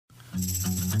He's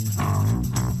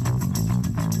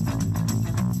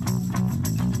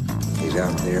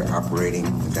out there operating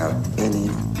without any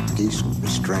decent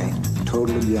restraint,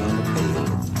 totally beyond the pale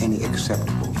of any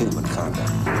acceptable human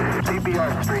conduct.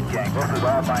 CPR street gang, this is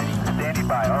all fighting. Standing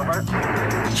by, over.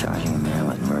 Charging a man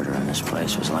with murder in this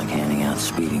place was like handing out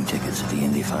speeding tickets at the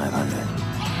Indy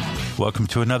 500. Welcome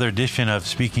to another edition of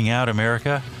Speaking Out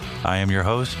America. I am your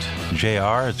host,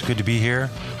 JR. It's good to be here.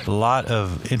 A lot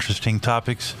of interesting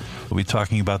topics. We'll be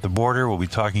talking about the border. We'll be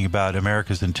talking about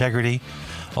America's integrity.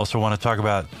 Also want to talk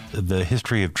about the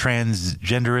history of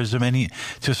transgenderism and,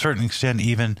 to a certain extent,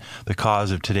 even the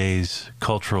cause of today's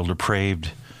cultural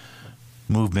depraved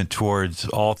movement towards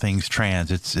all things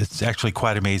trans. It's actually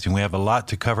quite amazing. We have a lot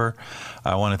to cover.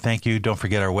 I want to thank you. Don't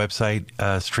forget our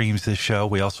website streams this show.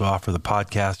 We also offer the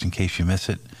podcast in case you miss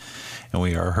it. And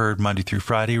we are heard Monday through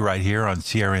Friday right here on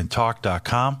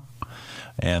crntalk.com.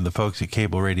 And the folks at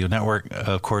Cable Radio Network,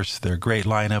 of course, they're a great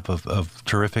lineup of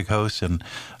terrific hosts, and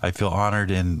I feel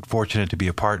honored and fortunate to be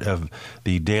a part of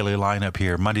the daily lineup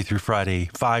here, Monday through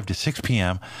Friday, 5 to 6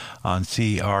 p.m. on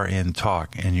CRN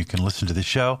Talk. And you can listen to the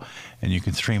show, and you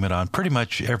can stream it on pretty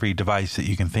much every device that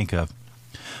you can think of.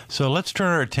 So let's turn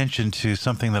our attention to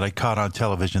something that I caught on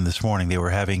television this morning. They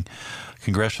were having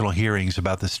congressional hearings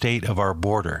about the state of our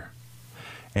border.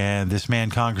 And this man,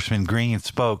 Congressman Green,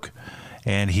 spoke,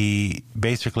 and he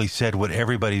basically said what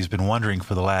everybody's been wondering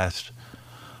for the last,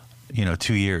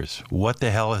 2 years. What the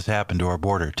hell has happened to our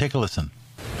border? Take a listen.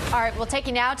 All right, we'll take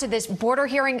you now to this border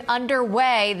hearing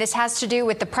underway. This has to do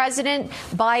with the President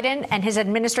Biden and his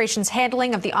administration's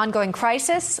handling of the ongoing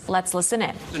crisis. Let's listen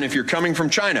in. And if you're coming from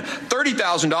China,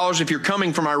 $30,000 if you're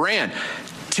coming from Iran.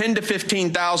 10 to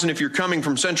 15,000 if you're coming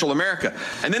from Central America.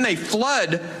 And then they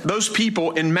flood those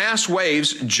people in mass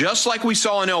waves, just like we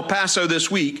saw in El Paso this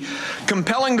week,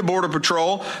 compelling the Border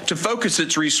Patrol to focus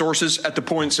its resources at the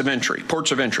ports of entry.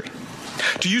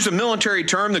 To use a military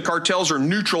term, the cartels are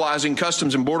neutralizing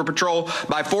Customs and Border Patrol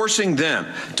by forcing them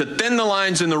to thin the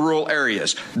lines in the rural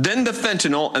areas. Then the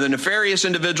fentanyl and the nefarious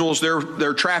individuals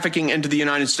they're trafficking into the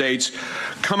United States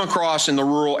come across in the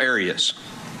rural areas.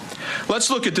 Let's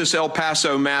look at this El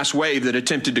Paso mass wave that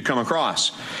attempted to come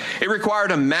across. It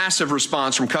required a massive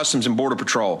response from Customs and Border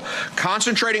Patrol,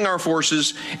 concentrating our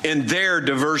forces in their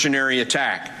diversionary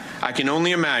attack. I can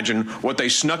only imagine what they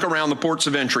snuck around the ports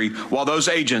of entry while those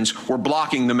agents were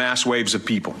blocking the mass waves of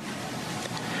people.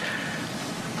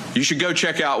 You should go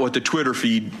check out what the Twitter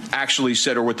feed actually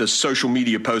said, or what the social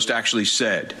media post actually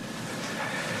said.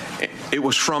 It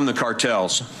was from the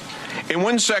cartels. In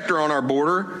one sector on our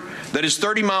border that is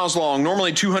 30 miles long,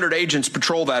 normally 200 agents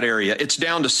patrol that area. It's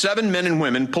down to 7 men and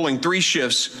women pulling 3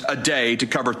 shifts a day to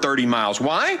cover 30 miles.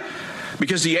 Why?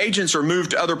 Because the agents are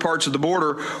moved to other parts of the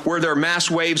border where their mass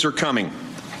waves are coming.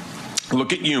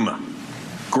 Look at Yuma.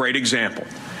 Great example.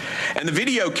 And the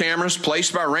video cameras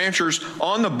placed by ranchers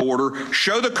on the border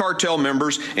show the cartel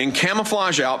members in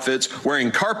camouflage outfits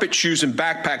wearing carpet shoes and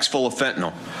backpacks full of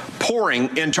fentanyl,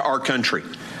 pouring into our country.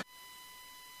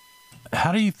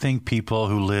 How do you think people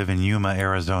who live in Yuma,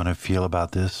 Arizona feel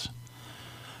about this?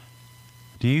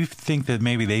 Do you think that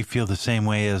maybe they feel the same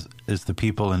way as the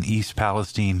people in East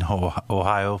Palestine,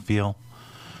 Ohio feel?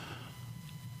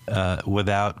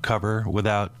 Without cover,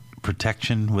 without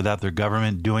protection, without their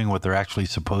government doing what they're actually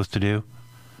supposed to do,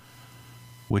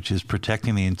 which is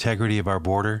protecting the integrity of our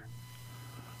border?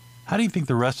 How do you think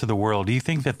the rest of the world, do you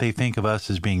think that they think of us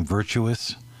as being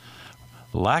virtuous?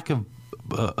 Lack of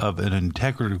an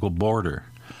integral border,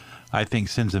 I think,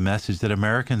 sends a message that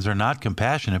Americans are not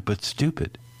compassionate but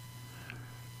stupid.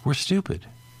 We're stupid.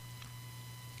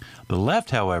 The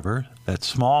left, however, that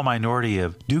small minority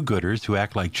of do-gooders who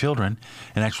act like children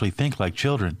and actually think like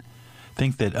children,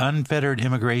 think that unfettered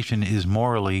immigration is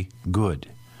morally good.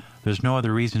 There's no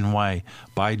other reason why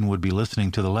Biden would be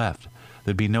listening to the left.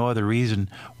 There'd be no other reason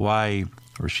why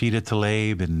Rashida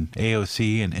Tlaib and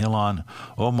AOC and Ilhan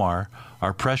Omar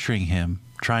are pressuring him,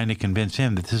 trying to convince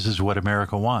him that this is what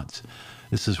America wants.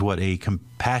 This is what a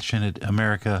compassionate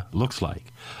America looks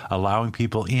like, allowing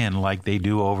people in like they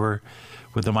do over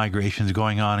with the migrations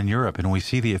going on in Europe. And we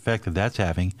see the effect that that's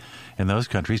having in those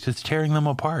countries. It's tearing them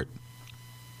apart.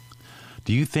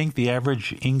 Do you think the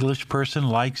average English person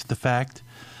likes the fact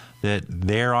that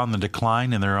they're on the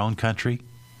decline in their own country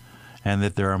and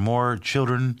that there are more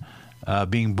children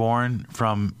being born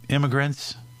from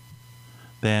immigrants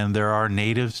than there are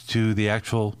natives to the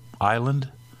actual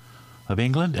island of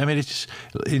England? I mean, it's just,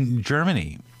 in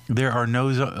Germany, there are no,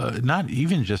 not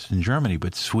even just in Germany,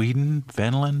 but Sweden,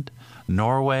 Finland,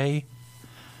 Norway,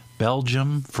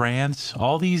 Belgium, France,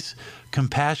 all these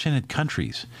compassionate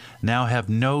countries now have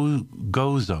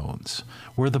no-go zones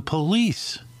where the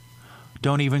police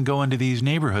don't even go into these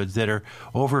neighborhoods that are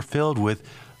overfilled with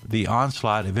the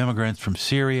onslaught of immigrants from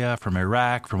Syria, from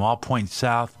Iraq, from all points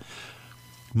south,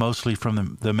 mostly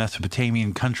from the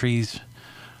Mesopotamian countries,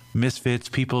 misfits,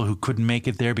 people who couldn't make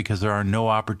it there because there are no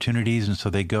opportunities, and so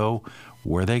they go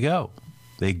where they go.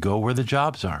 They go where the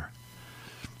jobs are.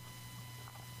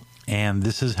 And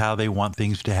this is how they want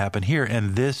things to happen here.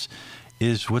 And this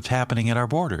is what's happening at our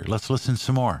border. Let's listen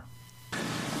some more.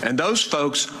 And those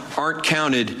folks aren't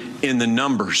counted in the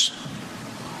numbers.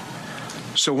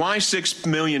 So why 6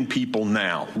 million people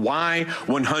now? Why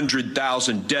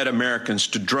 100,000 dead Americans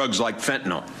to drugs like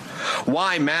fentanyl?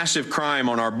 Why massive crime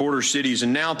on our border cities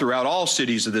and now throughout all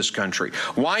cities of this country?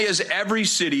 Why is every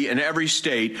city and every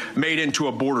state made into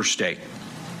a border state?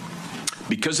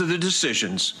 Because of the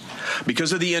decisions,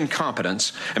 because of the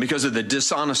incompetence, and because of the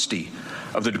dishonesty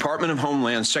of the Department of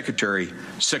Homeland Secretary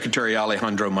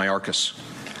Alejandro Mayorkas.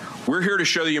 We're here to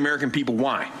show the American people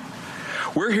why.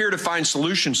 We're here to find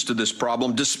solutions to this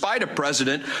problem, despite a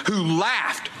president who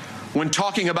laughed when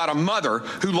talking about a mother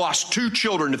who lost 2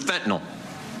 children to fentanyl.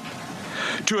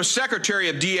 To a secretary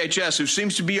of DHS who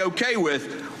seems to be okay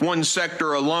with one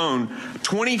sector alone,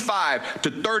 25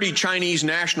 to 30 Chinese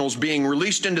nationals being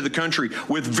released into the country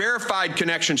with verified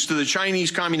connections to the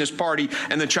Chinese Communist Party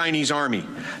and the Chinese Army.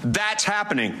 That's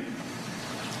happening.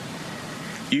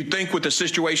 You'd think with the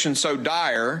situation so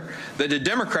dire that the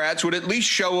Democrats would at least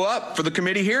show up for the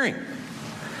committee hearing.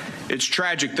 It's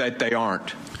tragic that they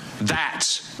aren't.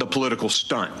 That's the political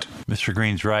stunt. Mr.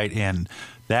 Green's right, and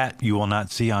that you will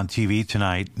not see on TV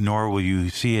tonight, nor will you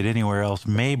see it anywhere else.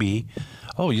 Maybe,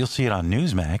 you'll see it on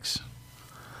Newsmax.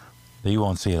 You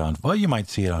won't see it on, you might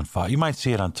see it on Fox. You might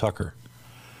see it on Tucker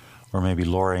or maybe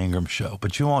Laura Ingram's show,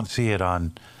 but you won't see it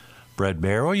on Brett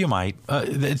Baer, or you might.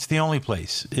 It's the only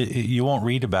place. You won't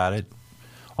read about it,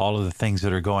 all of the things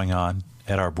that are going on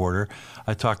at our border.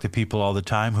 I talk to people all the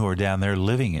time who are down there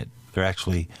living it. They're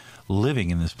actually living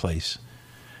in this place.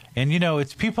 And,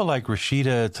 it's people like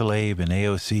Rashida Tlaib and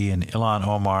AOC and Ilhan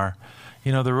Omar.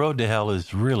 The road to hell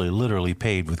is really literally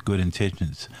paved with good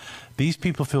intentions. These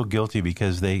people feel guilty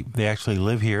because they actually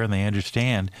live here and they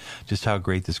understand just how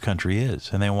great this country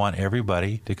is. And they want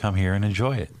everybody to come here and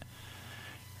enjoy it.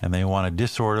 And they want a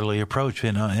disorderly approach.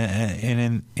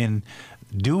 And in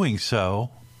doing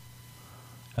so,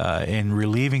 in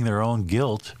relieving their own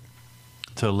guilt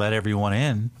to let everyone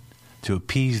in, to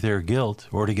appease their guilt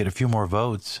or to get a few more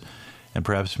votes and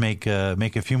perhaps make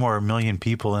a few more million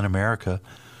people in America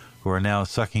who are now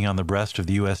sucking on the breast of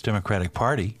the U.S. Democratic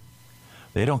Party.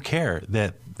 They don't care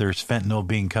that there's fentanyl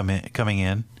coming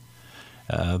in.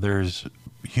 There's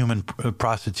human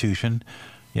prostitution.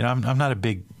 I'm not a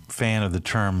big fan of the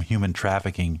term human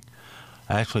trafficking.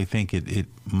 I actually think it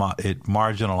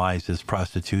marginalizes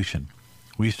prostitution.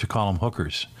 We used to call them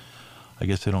hookers. I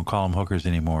guess they don't call them hookers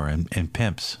anymore, and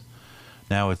pimps.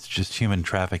 Now it's just human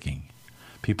trafficking.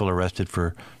 People arrested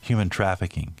for human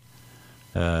trafficking.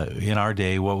 In our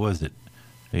day, what was it?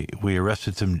 We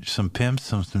arrested some pimps,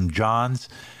 some Johns,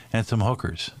 and some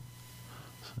hookers.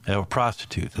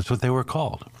 Prostitutes. That's what they were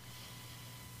called.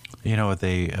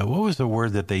 What was the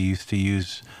word that they used to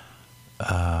use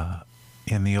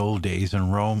in the old days in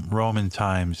Roman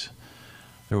times?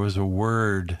 There was a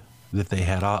word that they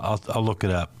had. I'll look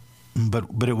it up,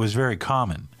 but it was very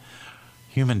common.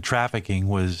 Human trafficking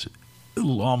was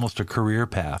almost a career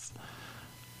path.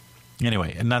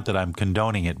 Anyway, and not that I'm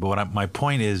condoning it, but my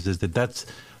point is that that's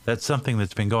something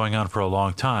that's been going on for a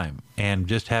long time, and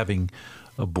just having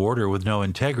a border with no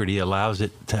integrity allows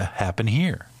it to happen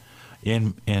here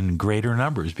in greater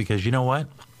numbers. Because you know what?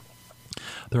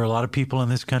 There are a lot of people in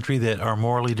this country that are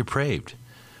morally depraved,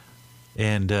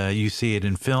 and you see it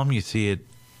in film, you see it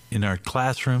in our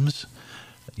classrooms.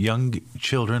 Young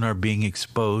children are being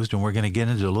exposed, and we're going to get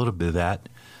into a little bit of that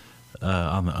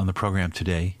on the program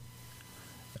today.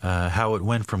 How it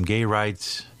went from gay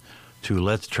rights to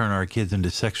let's turn our kids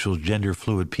into sexual gender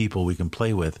fluid people we can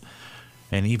play with.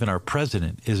 And even our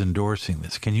president is endorsing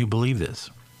this. Can you believe this?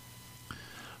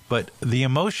 But the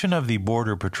emotion of the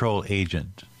Border Patrol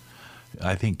agent,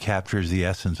 I think, captures the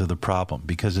essence of the problem,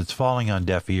 because it's falling on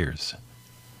deaf ears.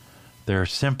 There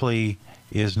simply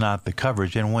is not the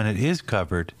coverage. And when it is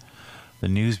covered, the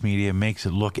news media makes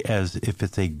it look as if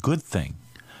it's a good thing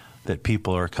that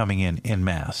people are coming in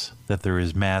mass, that there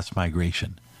is mass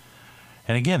migration.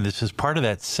 And again, this is part of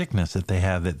that sickness that they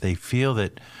have, that they feel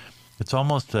that it's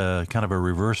almost a kind of a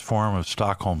reverse form of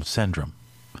Stockholm syndrome.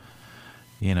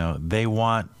 They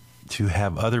want to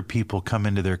have other people come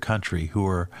into their country who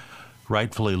are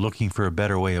rightfully looking for a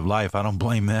better way of life. I don't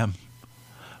blame them.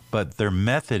 But their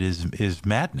method is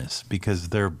madness, because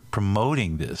they're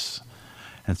promoting this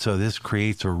And so this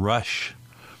creates a rush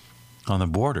on the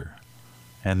border,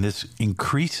 and this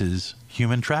increases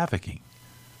human trafficking.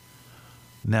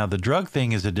 Now, the drug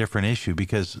thing is a different issue,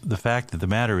 because the fact of the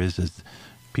matter is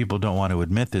people don't want to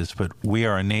admit this, but we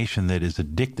are a nation that is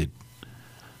addicted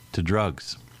to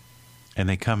drugs, and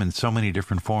they come in so many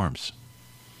different forms.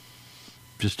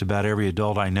 Just about every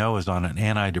adult I know is on an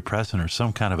antidepressant or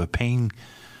some kind of a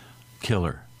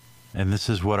painkiller, and this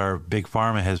is what our big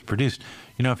pharma has produced.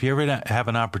 You know, if you ever have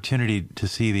an opportunity to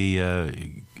see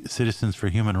the Citizens for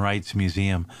Human Rights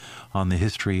Museum on the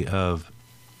history of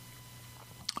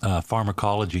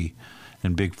pharmacology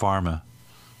and big pharma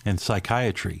and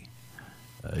psychiatry,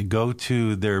 go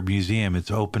to their museum. It's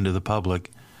open to the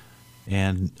public,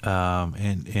 and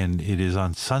it is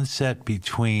on Sunset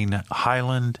between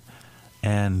Highland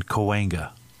and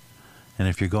Cahuenga. And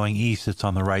if you're going east, it's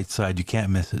on the right side. You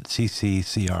can't miss it.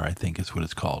 CCCR, I think is what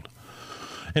it's called.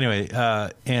 Anyway,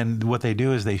 and what they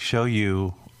do is they show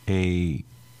you a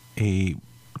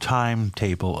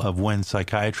timetable of when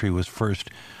psychiatry was first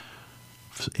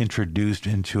introduced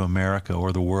into America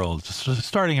or the world,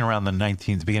 starting around the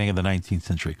beginning of the 19th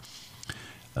century.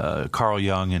 Carl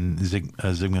Jung and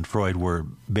Sigmund Freud were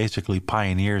basically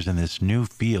pioneers in this new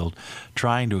field,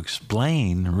 trying to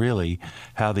explain really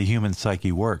how the human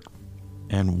psyche worked.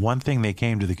 And one thing they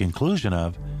came to the conclusion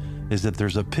of is that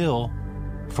there's a pill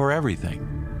for everything.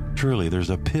 Truly, there's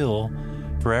a pill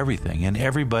for everything. And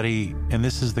everybody, and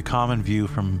this is the common view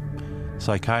from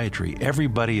psychiatry,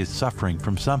 everybody is suffering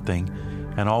from something,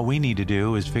 and all we need to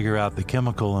do is figure out the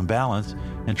chemical imbalance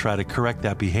and try to correct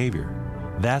that behavior.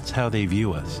 That's how they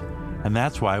view us. And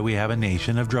that's why we have a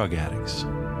nation of drug addicts.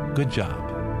 Good job.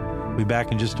 We'll be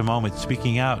back in just a moment.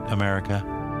 Speaking Out, America.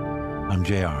 I'm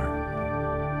JR.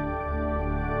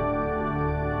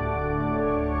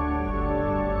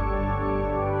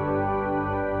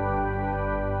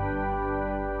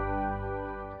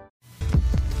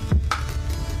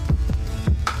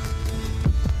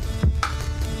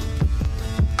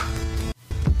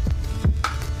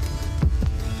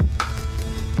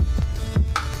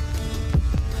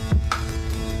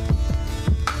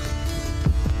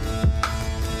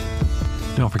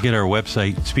 Don't forget our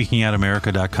website,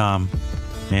 speakingoutamerica.com,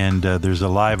 and there's a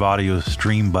live audio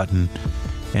stream button,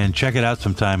 and check it out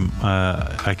sometime.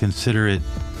 I consider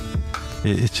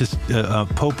it's just a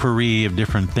potpourri of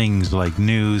different things like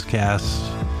newscasts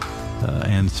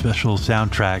and special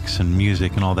soundtracks and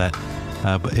music and all that,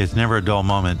 but it's never a dull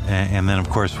moment. And then, of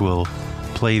course, we'll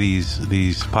play these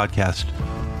podcasts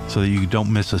so that you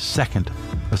don't miss a second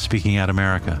of Speaking Out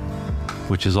America,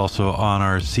 which is also on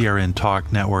our CRN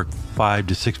Talk Network, 5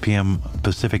 to 6 p.m.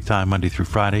 Pacific time, Monday through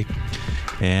Friday.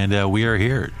 And we are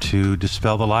here to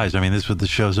dispel the lies. I mean, this is what the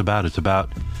show's about. It's about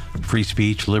free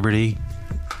speech, liberty,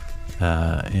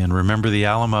 and remember the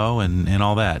Alamo and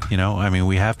all that. You know, I mean,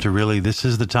 we have to really, this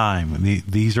is the time.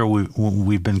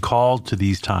 We've been called to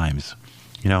these times.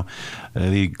 You know,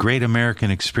 the great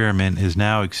American experiment is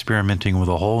now experimenting with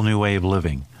a whole new way of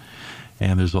living.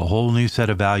 And there's a whole new set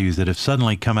of values that have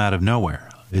suddenly come out of nowhere,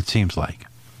 it seems like.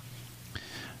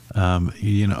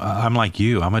 You know, I'm like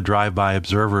you. I'm a drive-by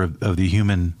observer of the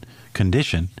human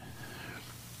condition.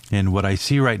 And what I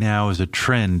see right now is a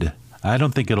trend. I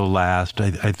don't think it'll last.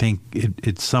 I think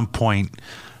at some point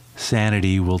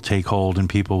sanity will take hold and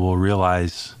people will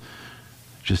realize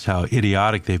just how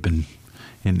idiotic they've been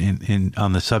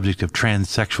on the subject of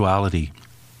transsexuality.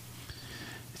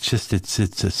 It's just,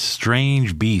 it's a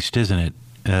strange beast, isn't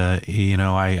it? You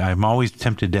know, I'm always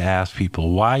tempted to ask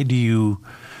people, why do you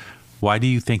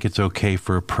think it's okay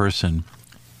for a person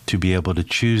to be able to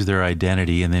choose their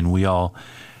identity and then we all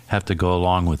have to go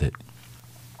along with it?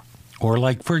 Or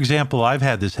like, for example, I've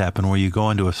had this happen where you go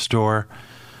into a store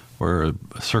or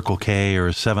a Circle K or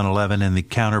a 7-Eleven and the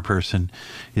counter person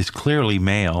is clearly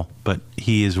male, but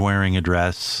he is wearing a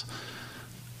dress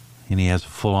and he has a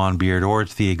full-on beard, or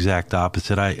it's the exact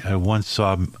opposite. I once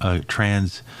saw a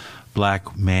trans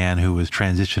black man who was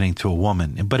transitioning to a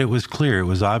woman, but it was clear, it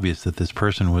was obvious that this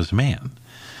person was a man.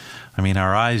 I mean,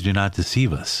 our eyes do not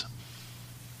deceive us.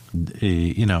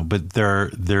 You know, but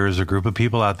there is a group of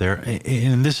people out there,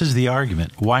 and this is the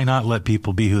argument. Why not let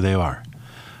people be who they are?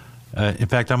 In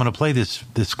fact, I'm going to play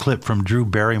this clip from Drew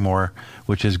Barrymore,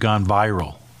 which has gone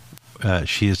viral.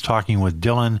 She is talking with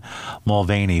Dylan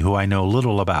Mulvaney, who I know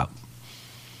little about.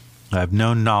 I have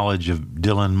no knowledge of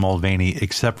Dylan Mulvaney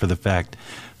except for the fact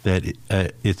that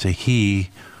it's a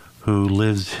he who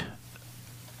lives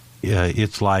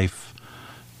its life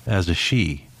as a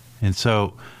she. And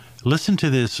so listen to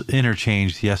this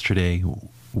interchange yesterday.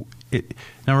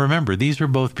 Now remember, these are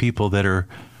both people that are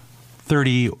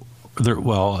 30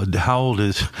 Well, how old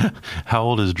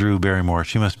is Drew Barrymore?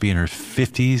 She must be in her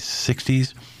 50s,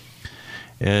 60s.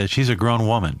 She's a grown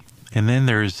woman. And then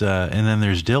there's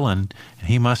Dylan.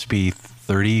 He must be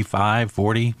 35,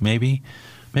 40, maybe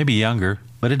younger.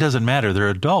 But it doesn't matter. They're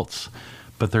adults.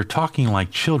 But they're talking like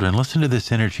children. Listen to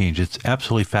this interchange. It's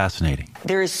absolutely fascinating.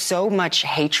 There is so much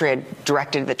hatred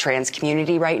directed at the trans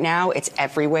community right now. It's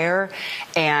everywhere.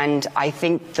 And I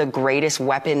think the greatest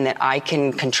weapon that I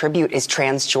can contribute is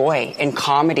trans joy and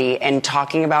comedy and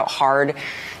talking about hard,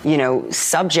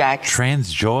 subjects.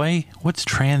 Trans joy? What's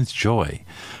trans joy?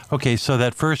 Okay, so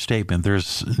that first statement,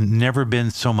 there's never been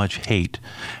so much hate.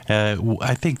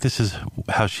 I think this is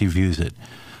how she views it.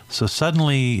 So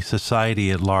suddenly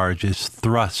society at large is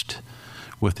thrust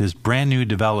with this brand new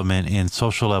development in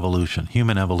social evolution,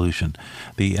 human evolution,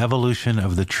 the evolution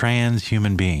of the trans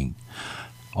human being.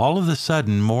 All of a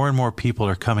sudden, more and more people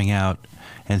are coming out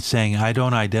and saying, I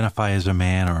don't identify as a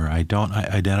man or I don't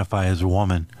identify as a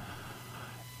woman.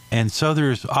 And so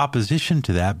there's opposition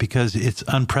to that because it's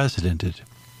unprecedented.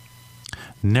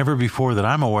 Never before that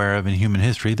I'm aware of in human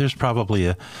history. There's probably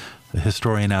a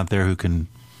historian out there who can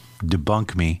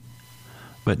debunk me,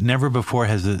 but never before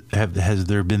has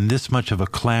there been this much of a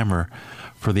clamor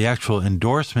for the actual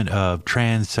endorsement of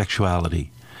transsexuality,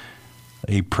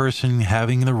 a person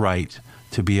having the right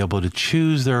to be able to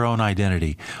choose their own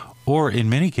identity, or in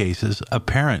many cases, a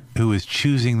parent who is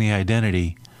choosing the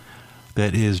identity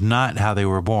that is not how they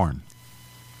were born.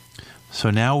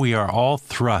 So now we are all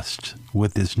thrust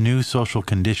with this new social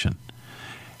condition,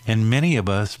 and many of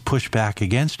us push back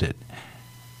against it.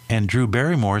 And Drew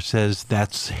Barrymore says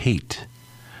that's hate,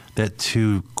 that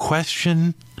to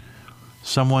question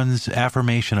someone's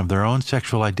affirmation of their own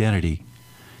sexual identity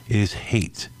is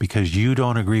hate because you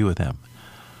don't agree with them.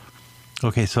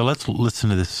 Okay, so let's listen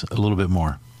to this a little bit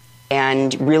more.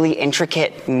 And really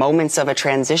intricate moments of a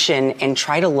transition and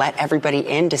try to let everybody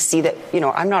in to see that,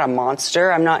 I'm not a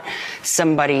monster. I'm not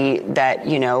somebody that,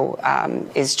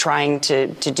 is trying to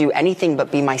do anything but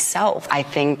be myself. I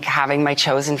think having my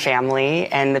chosen family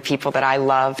and the people that I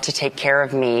love to take care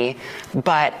of me.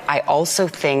 But I also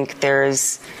think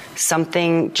there's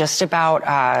something just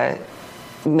about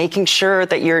making sure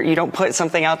that you don't put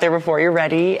something out there before you're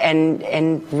ready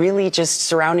and really just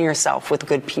surrounding yourself with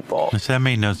good people. That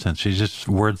made no sense. She's just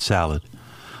word salad.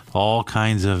 All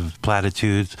kinds of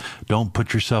platitudes. Don't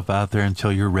put yourself out there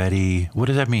until you're ready. What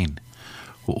does that mean?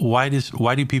 Why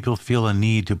do people feel a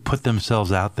need to put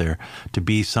themselves out there to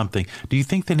be something? Do you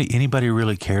think that anybody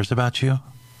really cares about you?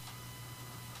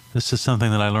 This is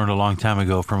something that I learned a long time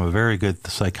ago from a very good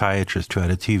psychiatrist who had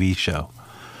a TV show.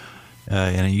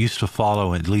 And it used to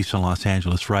follow, at least in Los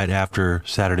Angeles, right after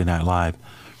Saturday Night Live.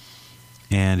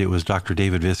 And it was Dr.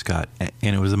 David Viscott.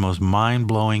 And it was the most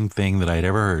mind-blowing thing that I'd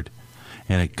ever heard.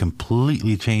 And it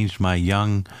completely changed my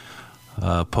young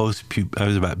I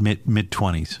was about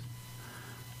mid-20s.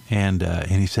 And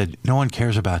he said, no one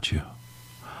cares about you.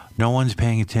 No one's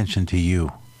paying attention to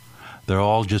you. They're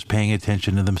all just paying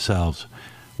attention to themselves.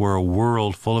 We're a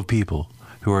world full of people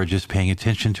who are just paying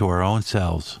attention to our own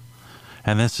selves.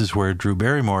 And this is where Drew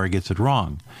Barrymore gets it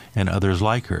wrong, and others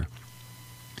like her.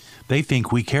 They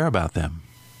think we care about them.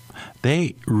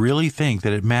 They really think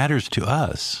that it matters to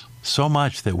us so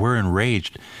much that we're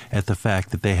enraged at the fact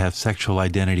that they have sexual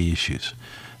identity issues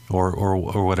or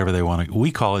whatever they want to. We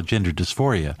call it gender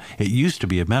dysphoria. It used to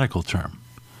be a medical term.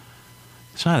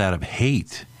 It's not out of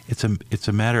hate. It's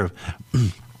a matter of,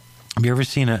 have you ever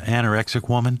seen an anorexic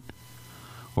woman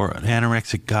or an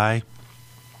anorexic guy?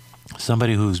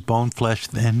 Somebody who's bone flesh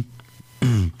thin?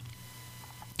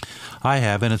 I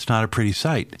have, and it's not a pretty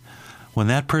sight. When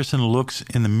that person looks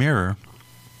in the mirror,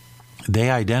 they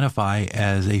identify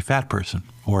as a fat person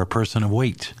or a person of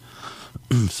weight,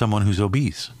 someone who's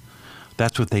obese.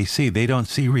 That's what they see. They don't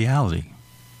see reality.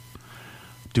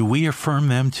 Do we affirm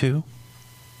them too?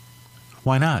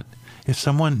 Why not? If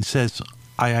someone says,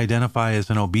 I identify as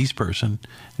an obese person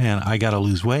and I got to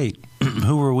lose weight,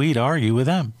 who are we to argue with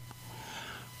them?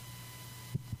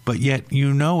 But yet,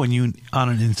 when you, on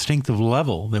an instinctive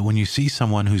level, that when you see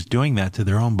someone who's doing that to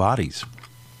their own bodies,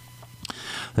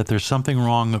 that there's something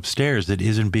wrong upstairs that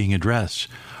isn't being addressed.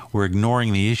 We're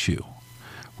ignoring the issue.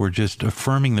 We're just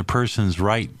affirming the person's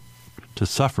right to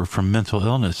suffer from mental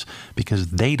illness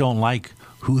because they don't like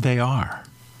who they are.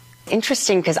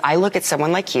 Interesting, because I look at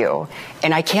someone like you,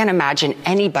 and I can't imagine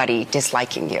anybody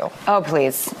disliking you. Oh,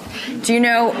 please. Do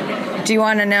you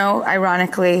want to know,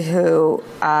 ironically, who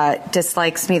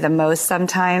dislikes me the most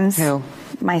sometimes? Who?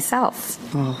 Myself.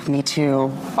 Oh, me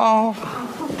too. Oh.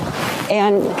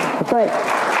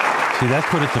 See,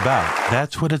 that's what it's about.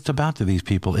 That's what it's about to these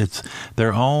people. It's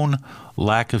their own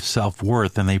lack of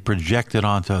self-worth, and they project it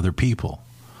onto other people.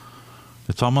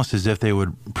 It's almost as if they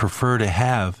would prefer to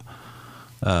have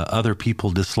other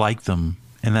people dislike them,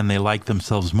 and then they like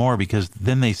themselves more, because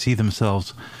then they see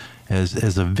themselves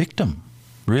as a victim,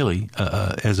 really,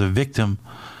 as a victim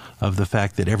of the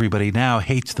fact that everybody now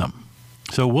hates them.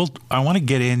 So I want to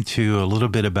get into a little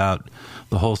bit about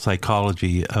the whole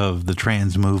psychology of the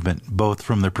trans movement, both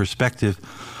from the perspective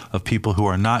of people who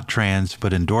are not trans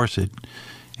but endorse it,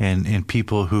 and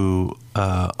people who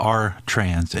are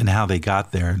trans, and how they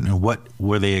got there, and what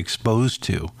were they exposed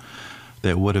to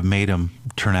that would have made them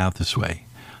turn out this way.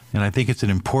 And I think it's an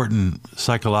important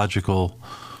psychological,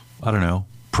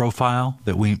 profile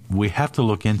that we have to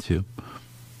look into.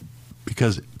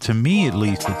 Because to me, at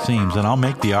least, it seems, and I'll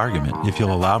make the argument if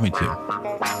you'll allow me to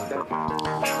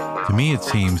me it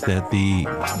seems that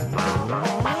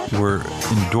we're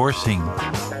endorsing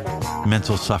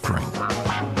mental suffering.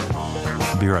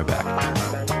 I'll be right back.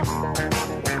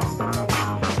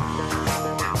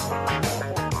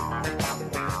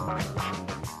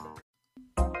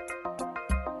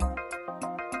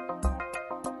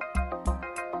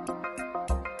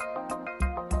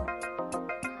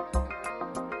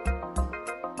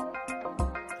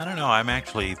 I don't know. I'm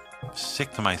actually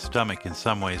sick to my stomach in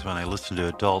some ways when I listen to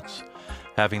adults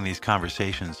having these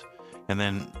conversations. And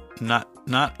then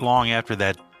not long after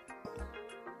that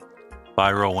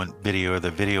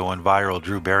the video went viral,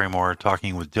 Drew Barrymore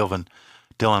talking with Dylan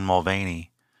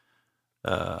Mulvaney,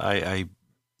 I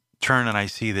turn and I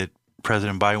see that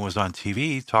President Biden was on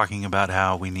TV talking about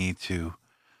how we need to,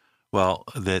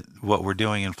 that what we're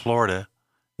doing in Florida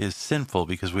is sinful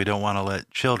because we don't want to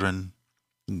let children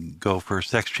go for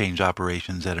sex change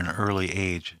operations at an early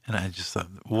age. And I just thought,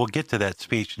 we'll get to that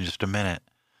speech in just a minute.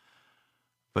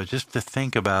 But just to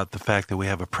think about the fact that we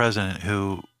have a president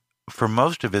who, for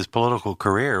most of his political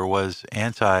career, was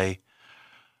anti-gay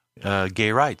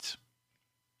rights.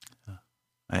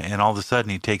 And all of a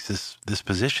sudden he takes this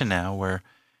position now where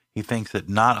he thinks that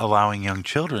not allowing young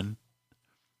children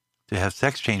to have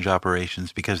sex change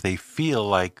operations because they feel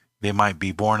like they might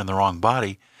be born in the wrong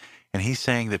body. And he's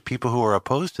saying that people who are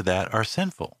opposed to that are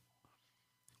sinful.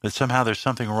 That somehow there's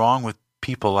something wrong with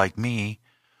people like me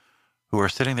who are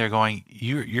sitting there going,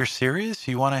 you're serious?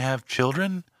 You want to have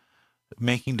children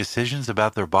making decisions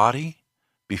about their body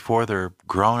before they're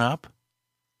grown up?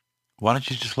 Why don't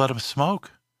you just let them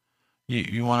smoke?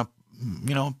 You want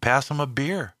to, pass them a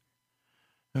beer.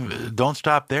 Don't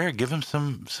stop there. Give them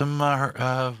some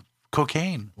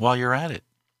cocaine while you're at it.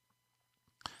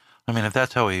 I mean, if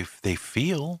that's how they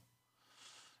feel.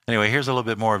 Anyway, here's a little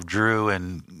bit more of Drew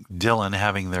and Dylan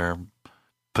having their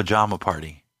pajama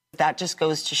party. That just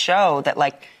goes to show that,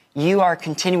 you are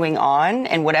continuing on,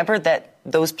 and whatever that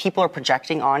those people are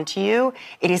projecting onto you,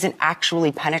 it isn't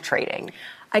actually penetrating.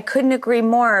 I couldn't agree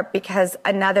more, because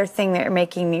another thing that you're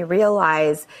making me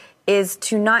realize is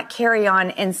to not carry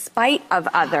on in spite of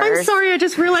others. I'm sorry, I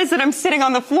just realized that I'm sitting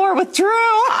on the floor with Drew.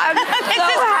 I'm so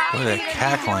happy. Boy, that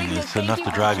cackling is enough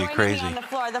to drive you crazy.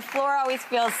 The floor always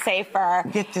feels safer.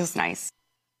 It feels nice.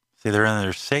 See, they're in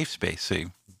their safe space. See,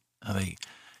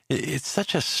 it's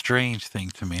such a strange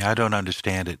thing to me. I don't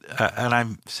understand it. And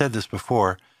I've said this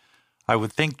before. I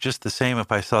would think just the same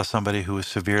if I saw somebody who was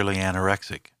severely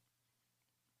anorexic.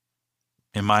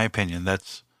 In my opinion,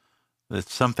 that's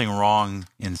something wrong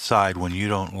inside when you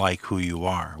don't like who you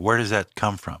are. Where does that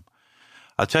come from?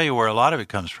 I'll tell you where a lot of it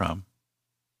comes from.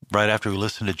 Right after we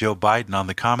listened to Joe Biden on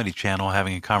the Comedy Channel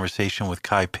having a conversation with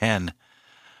Kai Penn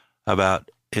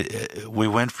about we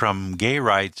went from gay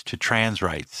rights to trans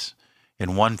rights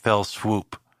in one fell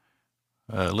swoop.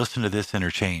 Listen to this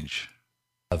interchange.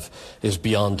 Is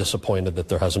beyond disappointed that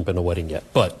there hasn't been a wedding yet,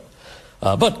 but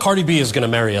Cardi B is going to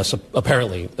marry us,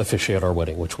 apparently officiate our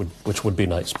wedding, which would be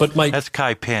nice. But that's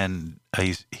Kai Penn.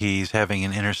 He's having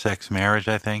an intersex marriage,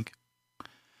 I think.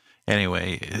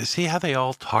 Anyway, see how they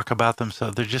all talk about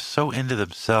themselves? They're just so into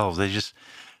themselves.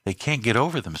 They can't get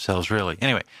over themselves, really.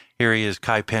 Anyway, here he is,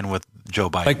 Kai Penn with Joe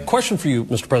Biden. My question for you,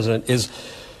 Mr. President, is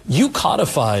you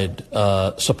codified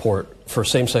support for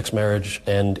same-sex marriage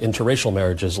and interracial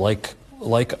marriages like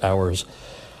ours.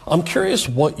 I'm curious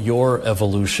what your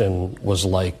evolution was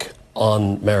like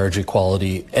on marriage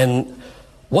equality and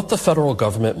what the federal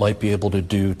government might be able to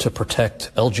do to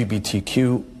protect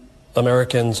LGBTQ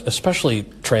Americans, especially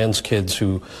trans kids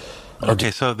who are...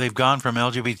 Okay, so they've gone from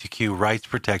LGBTQ rights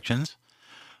protections,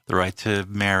 the right to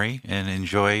marry and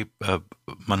enjoy a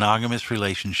monogamous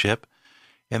relationship,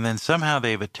 and then somehow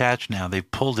they've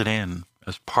pulled it in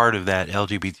as part of that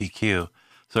LGBTQ.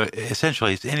 So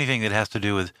essentially it's anything that has to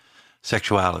do with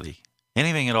sexuality.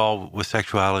 Anything at all with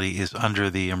sexuality is under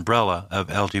the umbrella of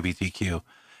LGBTQ,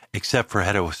 except for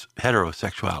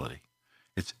heterosexuality.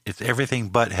 It's everything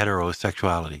but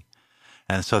heterosexuality.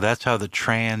 And so that's how the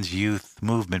trans youth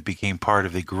movement became part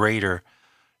of the greater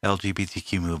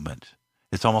LGBTQ movement.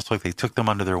 It's almost like they took them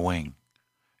under their wing.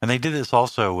 And they did this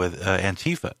also with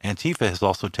Antifa. Antifa has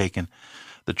also taken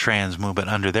the trans movement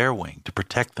under their wing to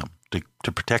protect them,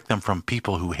 to protect them from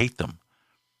people who hate them.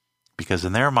 Because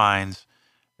in their minds,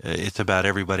 it's about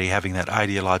everybody having that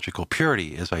ideological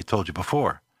purity, as I told you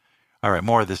before. All right,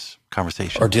 more of this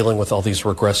conversation. Are dealing with all these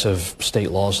regressive state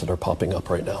laws that are popping up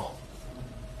right now.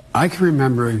 I can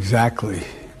remember exactly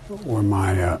where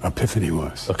my epiphany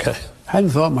was. Okay. I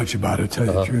hadn't thought much about it, to tell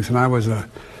you the truth. And I was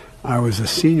a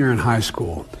senior in high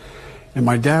school, and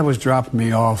my dad was dropping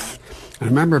me off. And I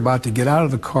remember about to get out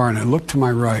of the car, and I looked to my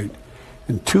right,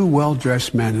 and two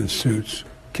well-dressed men in suits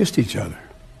kissed each other.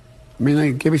 I mean,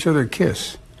 they gave each other a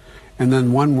kiss. And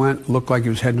then one looked like he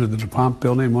was heading to the DuPont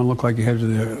building, and one looked like he headed to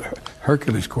the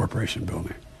Hercules Corporation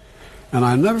building. And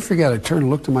I'll never forget, I turned and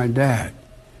looked at my dad.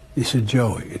 He said,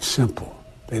 Joey, it's simple.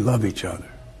 They love each other.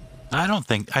 I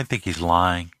think he's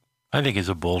lying. I think he's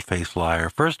a bold-faced liar.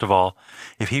 First of all,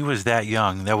 if he was that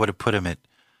young, that would have put him at,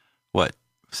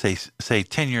 say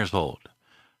 10 years old.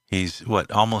 He's,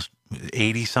 almost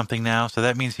 80-something now? So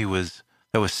that means that was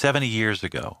 70 years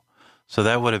ago. So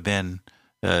that would have been,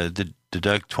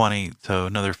 deduct 20, so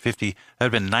another 50. That would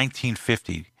have been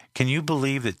 1950. Can you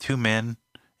believe that two men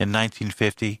in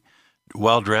 1950,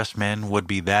 well-dressed men, would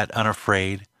be that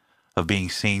unafraid of being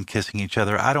seen kissing each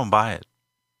other? I don't buy it.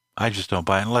 I just don't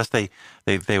buy it, unless they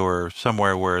were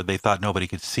somewhere where they thought nobody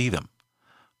could see them.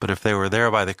 But if they were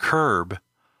there by the curb,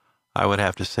 I would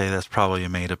have to say that's probably a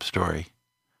made-up story.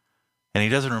 And he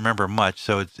doesn't remember much,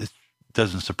 so it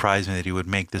doesn't surprise me that he would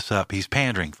make this up. He's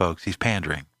pandering, folks. He's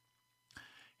pandering.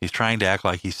 He's trying to act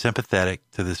like he's sympathetic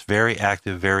to this very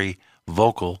active, very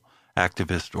vocal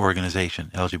activist organization,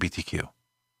 LGBTQ.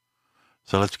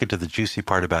 So let's get to the juicy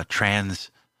part about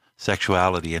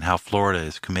transsexuality and how Florida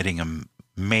is committing a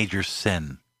major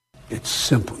sin. It's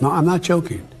simple. No, I'm not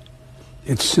joking.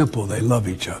 It's simple. They love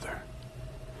each other.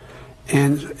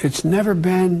 And it's never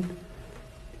been,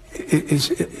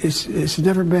 it's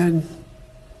never been,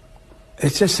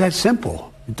 it's just that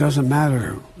simple. It doesn't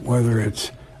matter whether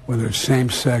it's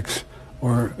same-sex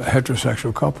or a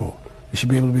heterosexual couple. They should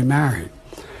be able to be married.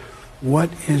 What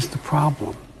is the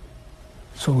problem?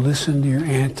 So listen to your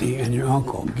auntie and your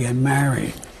uncle. Get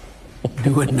married.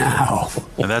 Do it now.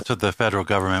 And that's what the federal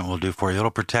government will do for you. It'll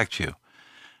protect you.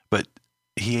 But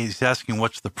he's asking,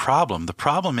 what's the problem? The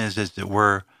problem is that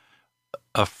we're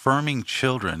affirming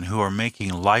children who are making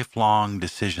lifelong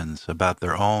decisions about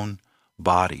their own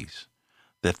bodies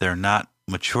that they're not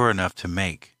mature enough to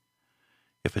make.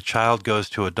 If a child goes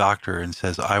to a doctor and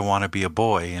says, I want to be a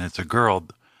boy, and it's a girl,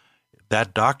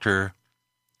 that doctor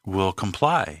will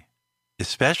comply,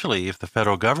 especially if the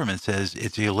federal government says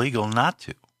it's illegal not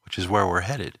to, which is where we're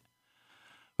headed.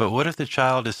 But what if the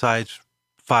child decides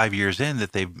 5 years in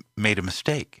that they've made a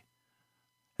mistake?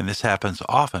 And this happens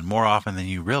often, more often than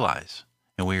you realize.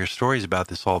 And we hear stories about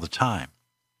this all the time.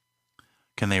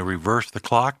 Can they reverse the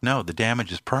clock? No, the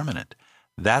damage is permanent.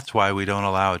 That's why we don't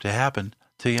allow it to happen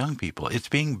to young people. It's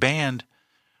being banned,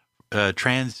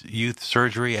 trans youth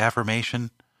surgery, affirmation,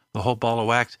 the whole ball of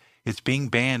wax. It's being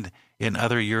banned in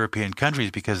other European countries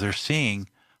because they're seeing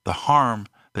the harm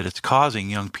that it's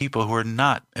causing young people who are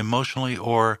not emotionally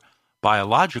or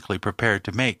biologically prepared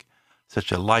to make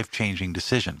such a life-changing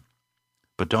decision.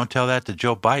 But don't tell that to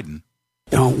Joe Biden.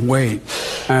 Don't wait.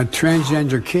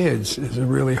 Transgender kids is a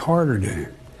really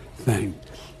harder thing.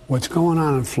 What's going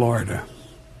on in Florida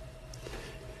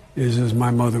is, as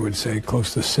my mother would say,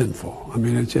 close to sinful. I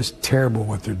mean, it's just terrible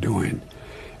what they're doing.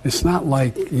 It's not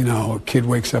like, a kid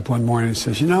wakes up one morning and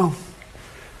says,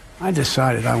 I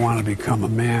decided I want to become a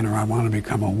man, or I want to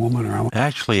become a woman, or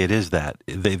Actually, it is that.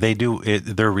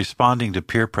 They're responding to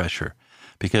peer pressure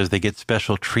because they get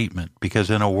special treatment, because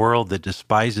in a world that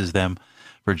despises them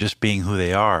for just being who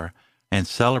they are and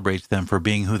celebrates them for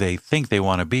being who they think they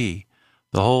want to be,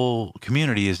 the whole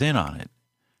community is in on it.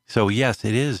 So yes,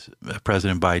 it is,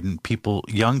 President Biden,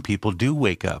 young people do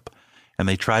wake up and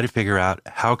they try to figure out,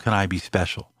 how can I be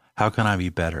special? How can I be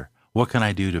better? What can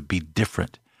I do to be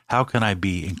different? How can I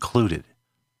be included?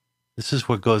 This is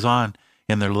what goes on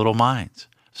in their little minds.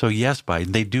 So yes,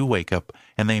 Biden, they do wake up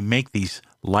and they make these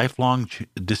lifelong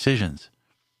decisions.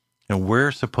 And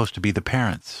we're supposed to be the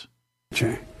parents.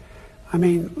 I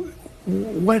mean,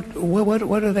 what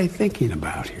are they thinking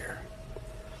about here?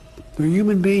 They're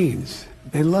human beings.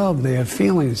 They love, they have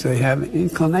feelings, they have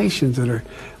inclinations that are,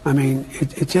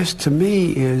 it just, to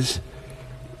me, is,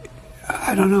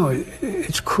 I don't know.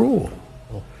 It's cruel.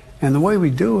 And the way we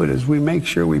do it is we make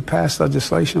sure we pass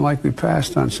legislation like we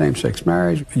passed on same-sex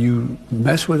marriage. You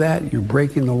mess with that, you're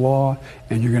breaking the law,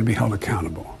 and you're going to be held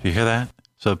accountable. Do you hear that?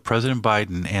 So President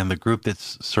Biden and the group that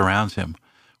surrounds him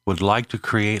would like to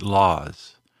create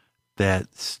laws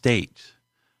that state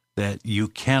that you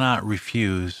cannot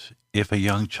refuse if a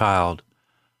young child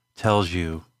tells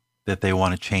you that they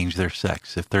want to change their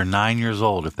sex. If they're 9 years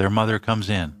old, if their mother comes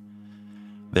in,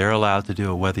 they're allowed to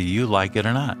do it whether you like it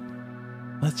or not.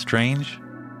 That's strange.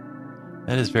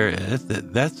 That is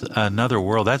that's another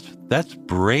world. That's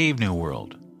brave new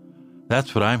world.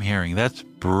 That's what I'm hearing. That's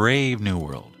brave new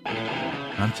world.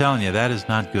 I'm telling you, that is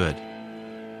not good.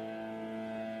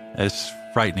 It's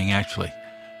frightening, actually.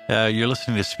 You're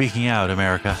listening to Speaking Out,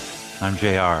 America. I'm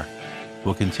JR.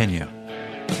 We'll continue.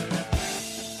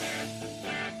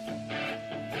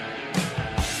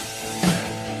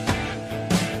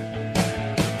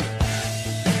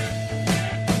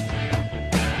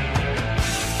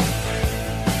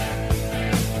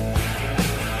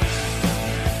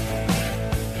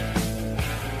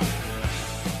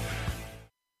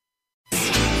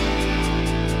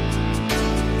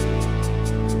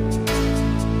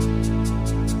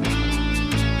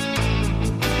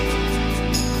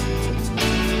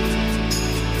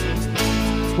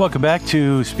 Welcome back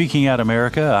to Speaking Out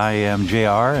America. I am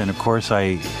JR, and of course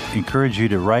I encourage you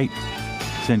to write,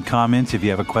 send comments if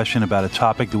you have a question about a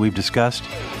topic that we've discussed.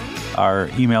 Our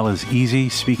email is easy,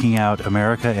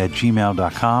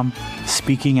 speakingoutamerica@gmail.com,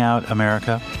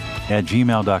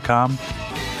 speakingoutamerica@gmail.com.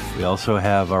 We also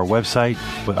have our website,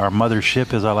 our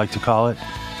mothership as I like to call it.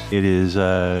 It is,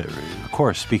 of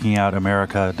course,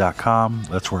 speakingoutamerica.com.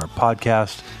 That's where our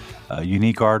podcast,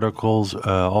 unique articles,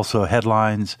 also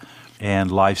headlines,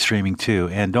 and live streaming too.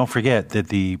 And don't forget that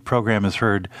the program is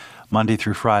heard Monday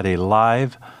through Friday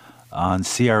live on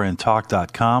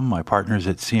crntalk.com. My partners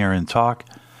at CRN Talk.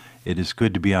 It is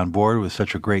good to be on board with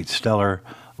such a great, stellar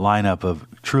lineup of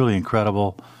truly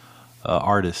incredible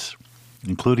artists,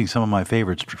 including some of my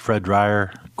favorites, Fred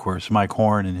Dreyer, of course, Mike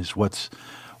Horn and his What's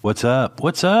Up?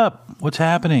 What's up? What's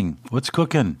happening? What's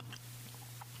cooking?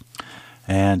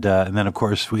 And then, of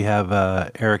course, we have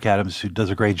Eric Adams, who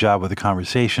does a great job with the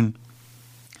conversation.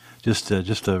 Just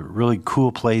a really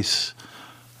cool place.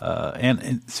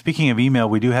 And speaking of email,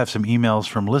 we do have some emails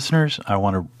from listeners. I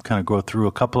want to kind of go through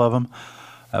a couple of them.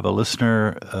 I have a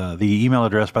listener. The email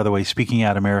address, by the way,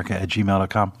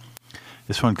 speakingoutamerica@gmail.com.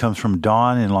 This one comes from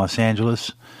Dawn in Los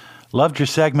Angeles. Loved your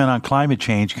segment on climate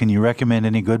change. Can you recommend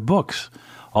any good books?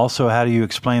 Also, how do you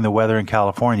explain the weather in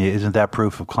California? Isn't that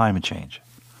proof of climate change?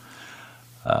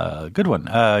 Good one.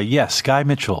 Yes, Guy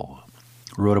Mitchell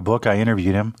wrote a book. I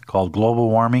interviewed him called Global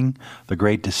Warming, The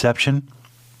Great Deception.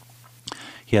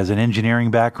 He has an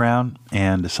engineering background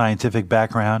and a scientific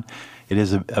background. It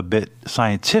is a bit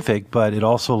scientific, but it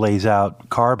also lays out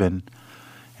carbon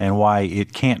and why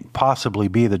it can't possibly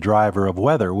be the driver of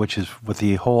weather, which is what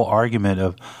the whole argument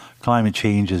of climate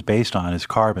change is based on, is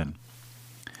carbon.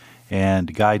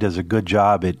 And Guy does a good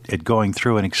job at going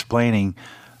through and explaining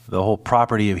the whole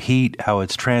property of heat, how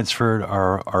it's transferred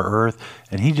our Earth,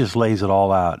 and he just lays it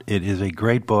all out. It is a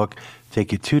great book.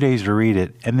 Take you 2 days to read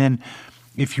it. And then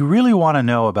if you really want to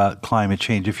know about climate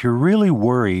change, if you're really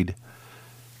worried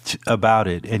about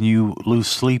it and you lose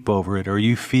sleep over it, or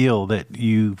you feel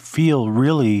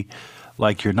really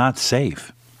like you're not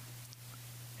safe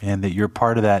and that you're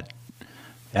part of that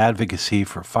advocacy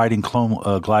for fighting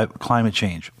climate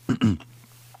change,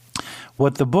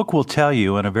 what the book will tell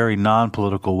you in a very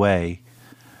non-political way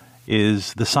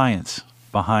is the science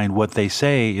behind what they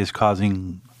say is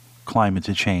causing climate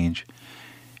to change.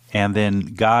 And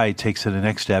then Guy takes it the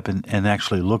next step and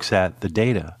actually looks at the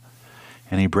data,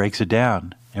 and he breaks it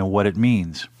down and what it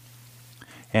means.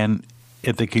 And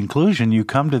at the conclusion, you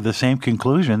come to the same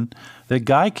conclusion that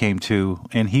Guy came to,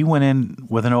 and he went in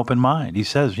with an open mind. He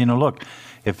says, look,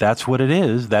 if that's what it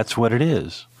is, that's what it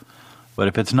is. But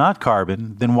if it's not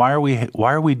carbon, then why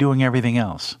are we doing everything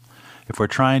else? If we're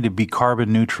trying to be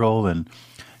carbon neutral and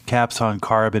caps on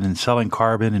carbon and selling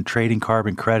carbon and trading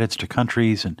carbon credits to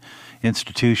countries and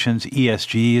institutions,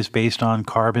 ESG is based on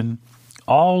carbon.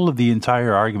 All of the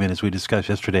entire argument, as we discussed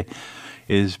yesterday,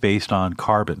 is based on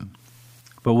carbon.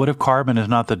 But what if carbon is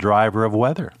not the driver of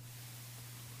weather?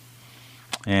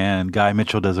 And Guy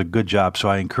Mitchell does a good job, so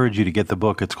I encourage you to get the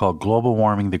book. It's called Global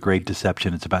Warming, The Great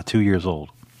Deception. It's about 2 years old.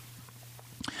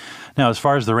 Now, as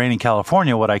far as the rain in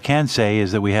California, what I can say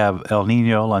is that we have El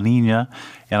Nino, La Nina,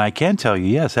 and I can tell you,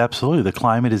 yes, absolutely, the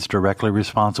climate is directly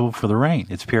responsible for the rain.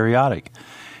 It's periodic.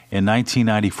 In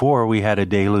 1994, we had a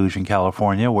deluge in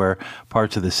California where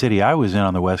parts of the city I was in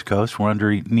on the West Coast were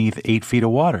underneath 8 feet of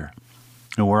water.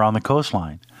 and we're on the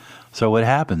coastline. So what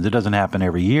happens? It doesn't happen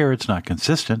every year. It's not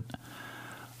consistent.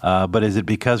 But is it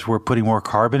because we're putting more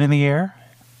carbon in the air?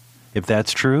 If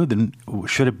that's true, then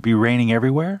should it be raining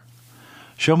everywhere?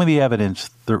 Show me the evidence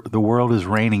the world is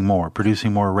raining more,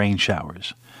 producing more rain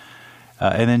showers.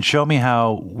 And then show me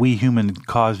how we human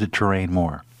caused it to rain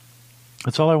more.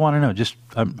 That's all I want to know. Just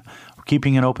I'm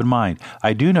keeping an open mind.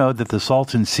 I do know that the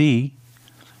Salton Sea,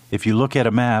 if you look at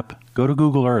a map, go to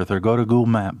Google Earth or go to Google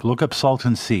Map, look up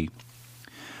Salton Sea.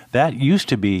 That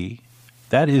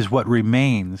is what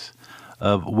remains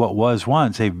of what was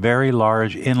once a very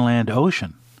large inland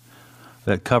ocean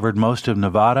that covered most of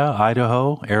Nevada,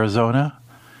 Idaho, Arizona,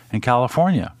 and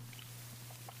California.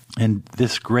 And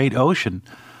this great ocean,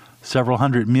 several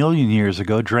 100 million years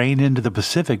ago, drained into the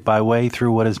Pacific by way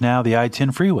through what is now the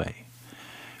I-10 freeway,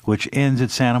 which ends at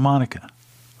Santa Monica.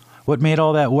 What made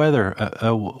all that water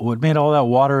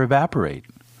evaporate?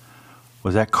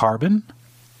 Was that carbon,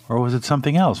 or was it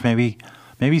something else? Maybe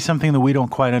something that we don't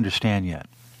quite understand yet.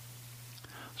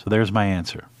 So there's my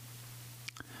answer.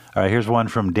 All right, here's one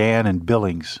from Dan in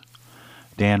Billings.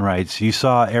 Dan writes, "You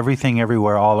saw Everything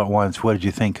Everywhere All at Once. What did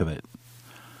you think of it?"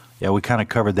 Yeah, we kind of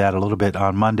covered that a little bit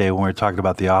on Monday when we were talking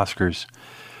about the Oscars.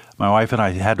 My wife and I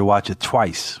had to watch it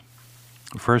twice.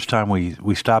 The first time we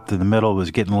stopped in the middle, it was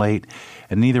getting late,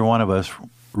 and neither one of us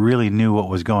really knew what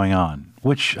was going on,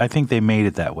 which I think they made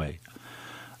it that way.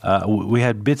 We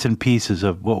had bits and pieces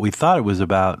of what we thought it was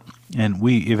about, and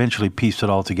we eventually pieced it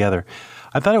all together.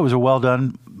 I thought it was a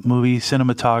well-done movie,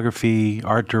 cinematography,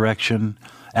 art direction,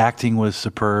 acting was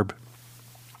superb.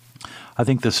 I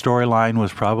think the storyline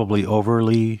was probably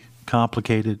overly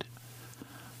complicated.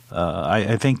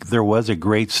 I think there was a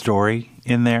great story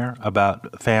in there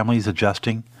about families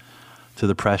adjusting to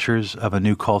the pressures of a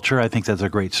new culture. I think that's a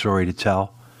great story to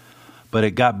tell. But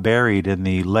it got buried in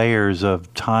the layers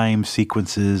of time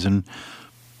sequences, and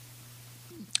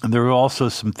there were also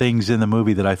some things in the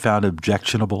movie that I found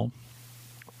objectionable,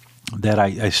 that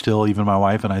I still, even my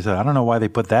wife and I said, I don't know why they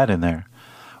put that in there.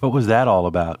 What was that all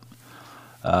about?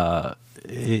 There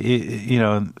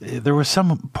were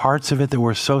some parts of it that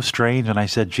were so strange, and I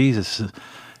said, Jesus,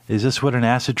 is this what an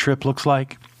acid trip looks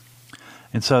like?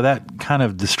 And so that kind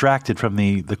of distracted from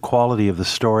the quality of the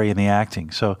story and the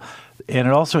acting. So, and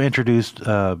it also introduced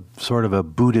sort of a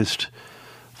Buddhist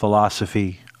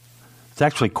philosophy. It's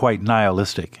actually quite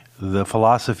nihilistic. The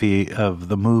philosophy of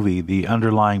the movie, the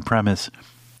underlying premise,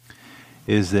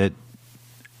 is that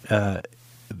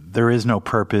there is no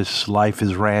purpose, life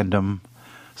is random,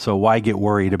 so why get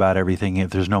worried about everything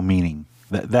if there's no meaning?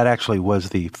 That actually was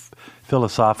the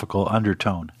philosophical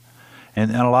undertone.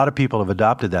 And a lot of people have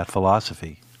adopted that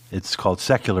philosophy. It's called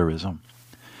secularism.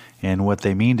 And what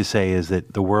they mean to say is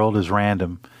that the world is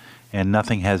random and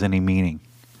nothing has any meaning.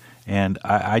 And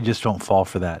I just don't fall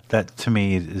for that. That, to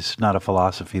me, is not a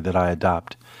philosophy that I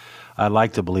adopt. I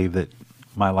like to believe that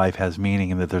my life has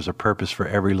meaning and that there's a purpose for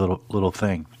every little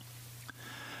thing.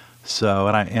 So,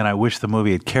 and I wish the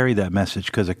movie had carried that message,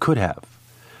 because it could have.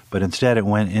 But instead it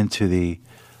went into the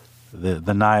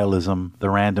nihilism, the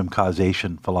random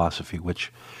causation philosophy,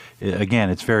 which, again,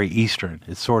 it's very Eastern.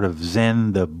 It's sort of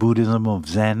Zen, the Buddhism of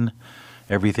Zen.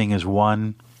 Everything is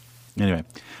one. Anyway,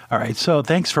 all right, so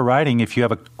thanks for writing. If you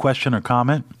have a question or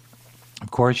comment, of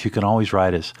course, you can always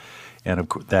write us. And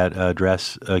that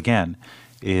address, again,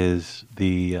 is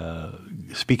the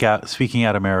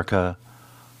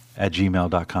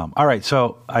speakingoutamerika@gmail.com. All right,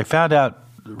 so I found out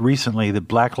recently that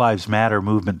Black Lives Matter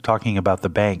movement, talking about the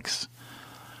banks.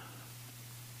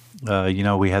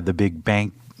 We had the big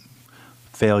bank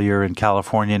failure in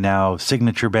California. Now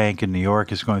Signature Bank in New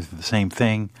York is going through the same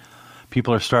thing.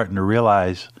 People are starting to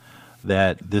realize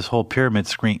that this whole pyramid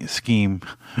scheme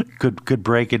could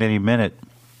break at any minute.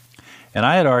 And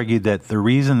I had argued that the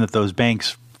reason that those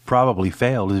banks probably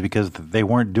failed is because they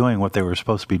weren't doing what they were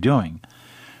supposed to be doing,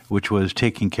 which was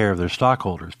taking care of their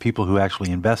stockholders, people who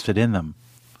actually invested in them.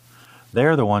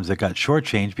 They're the ones that got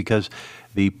shortchanged because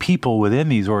the people within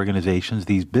these organizations,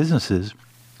 these businesses,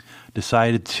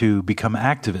 decided to become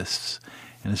activists.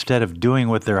 And instead of doing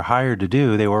what they're hired to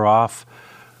do, they were off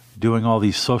doing all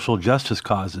these social justice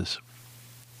causes.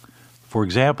 For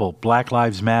example, Black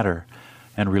Lives Matter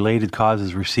and related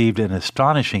causes received an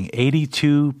astonishing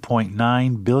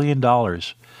 $82.9 billion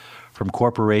from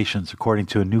corporations, according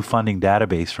to a new funding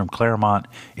database from Claremont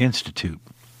Institute.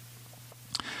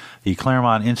 The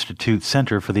Claremont Institute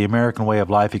Center for the American Way of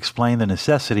Life explained the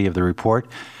necessity of the report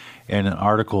in an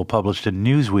article published in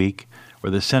Newsweek,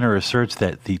 where the center asserts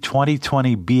that the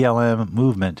 2020 BLM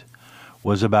movement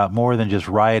was about more than just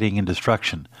rioting and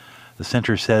destruction. The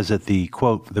center says that the,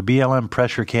 quote, the BLM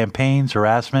pressure campaigns,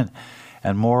 harassment,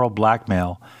 and moral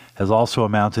blackmail has also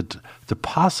amounted to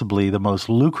possibly the most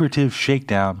lucrative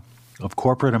shakedown of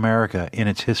corporate America in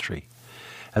its history.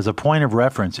 As a point of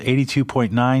reference,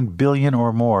 $82.9 billion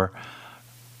or more,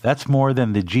 that's more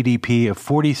than the GDP of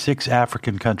 46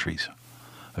 African countries,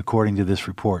 according to this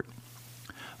report.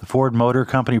 The Ford Motor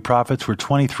Company profits were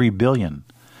 $23 billion.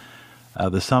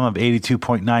 The sum of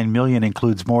 $82.9 million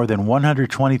includes more than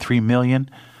 $123 million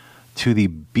to the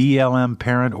BLM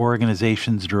parent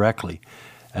organizations directly,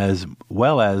 as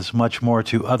well as much more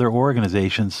to other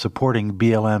organizations supporting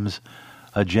BLM's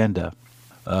agenda.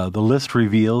 The list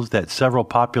reveals that several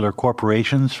popular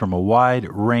corporations from a wide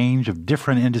range of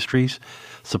different industries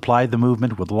supplied the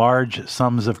movement with large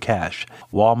sums of cash.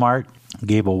 Walmart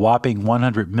gave a whopping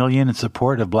 $100 million in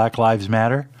support of Black Lives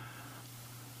Matter,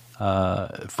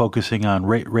 focusing on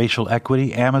racial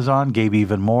equity. Amazon gave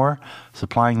even more,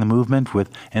 supplying the movement with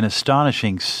an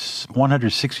astonishing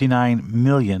 $169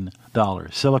 million.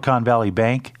 Silicon Valley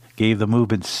Bank gave the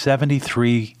movement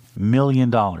 $73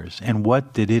 million. And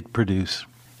what did it produce?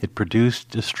 It produced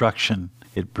destruction.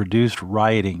 It produced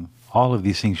rioting. All of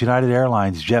these things. United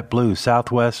Airlines, JetBlue,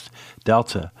 Southwest,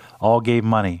 Delta, all gave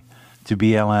money to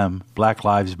BLM, Black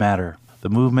Lives Matter. The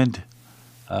movement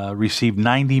received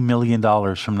 $90 million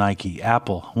from Nike,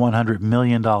 Apple, $100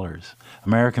 million,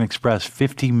 American Express,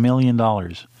 $50 million.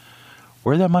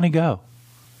 Where'd that money go?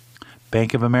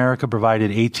 Bank of America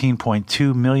provided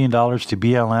 $18.2 million to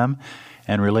BLM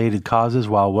and related causes,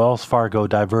 while Wells Fargo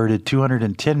diverted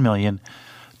 $210 million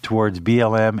towards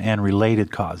BLM and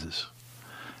related causes.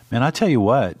 Man, I tell you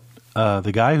what,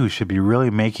 the guy who should be really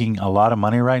making a lot of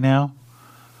money right now,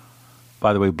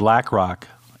 by the way, BlackRock,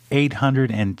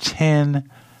 $810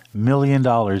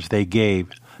 million they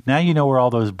gave. Now you know where all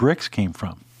those bricks came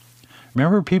from.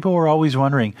 Remember, people were always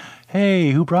wondering,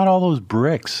 hey, who brought all those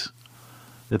bricks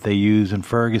that they use in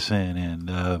Ferguson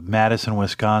and Madison,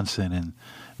 Wisconsin, and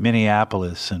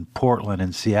Minneapolis and Portland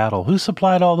and Seattle? Who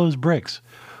supplied all those bricks?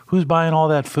 Who's buying all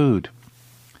that food?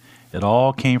 It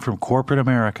all came from corporate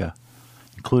America,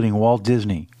 including Walt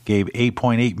Disney, gave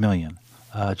 $8.8 million.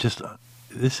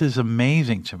 This is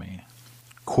amazing to me.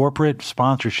 Corporate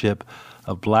sponsorship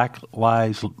of Black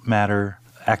Lives Matter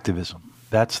activism.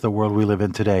 That's the world we live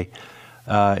in today.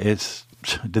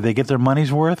 Did they get their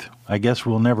money's worth? I guess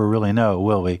we'll never really know,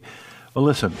 will we? Well,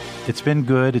 listen, it's been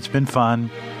good. It's been fun.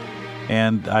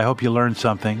 And I hope you learned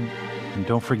something. And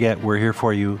don't forget, we're here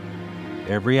for you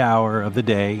every hour of the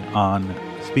day on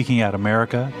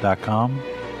speakingoutamerica.com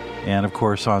and, of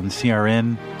course, on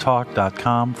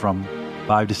crntalk.com from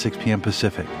 5 to 6 p.m.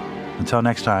 Pacific. Until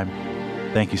next time,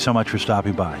 thank you so much for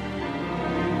stopping by.